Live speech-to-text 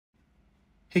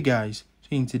Hey guys, so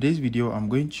in today's video I'm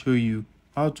going to show you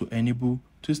how to enable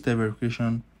two-step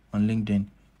verification on LinkedIn.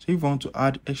 So if you want to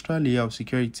add extra layer of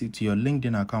security to your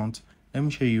LinkedIn account, let me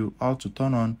show you how to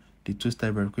turn on the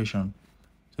two-step verification.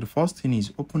 So the first thing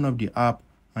is open up the app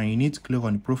and you need to click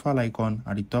on the profile icon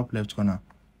at the top left corner.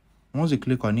 Once you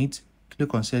click on it,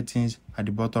 click on settings at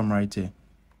the bottom right here.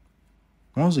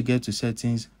 Once you get to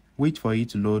settings, wait for it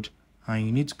to load and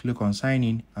you need to click on sign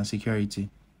in and security.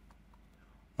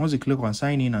 Once you click on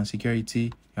sign in and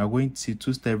security, you are going to see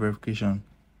two-step verification.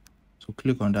 So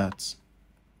click on that.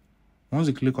 Once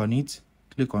you click on it,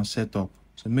 click on setup.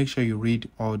 So make sure you read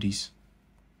all this.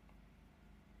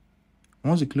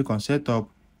 Once you click on setup,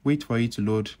 wait for it to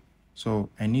load. So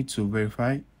I need to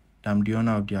verify that I'm the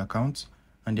owner of the account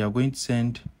and they are going to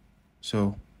send.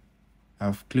 So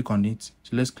I've clicked on it.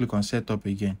 So let's click on setup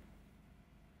again.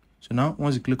 So now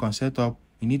once you click on setup,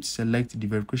 you need to select the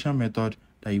verification method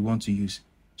that you want to use.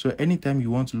 So anytime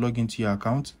you want to log into your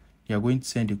account, they are going to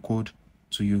send a code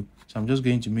to you. So I'm just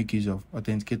going to make use of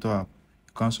Authenticator app.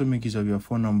 You can also make use of your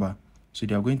phone number. So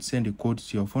they are going to send a code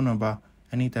to your phone number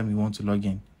anytime you want to log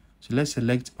in. So let's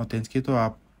select Authenticator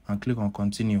app and click on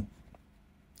continue.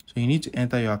 So you need to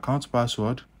enter your account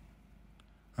password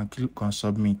and click on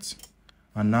submit.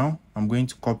 And now I'm going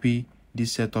to copy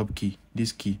this setup key,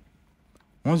 this key.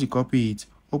 Once you copy it,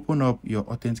 open up your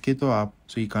Authenticator app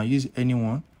so you can use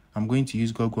anyone. I'm going to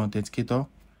use Google Authenticator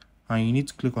and you need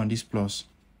to click on this plus.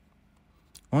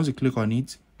 Once you click on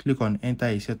it, click on enter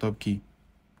a setup key.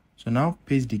 So now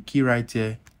paste the key right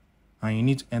here and you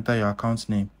need to enter your account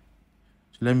name.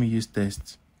 So let me use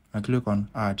test and click on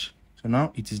add. So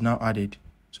now it is now added.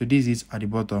 So this is at the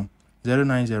bottom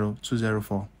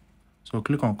 090204. So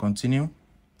click on continue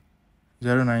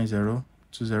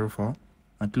 090204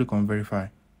 and click on verify.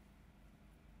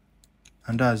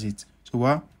 And that's it.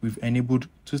 So we've enabled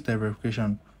two-step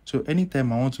verification. So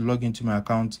anytime I want to log into my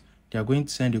account, they are going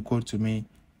to send a code to me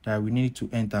that we need to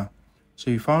enter. So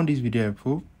if you found this video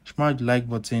helpful, smash the like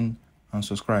button and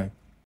subscribe.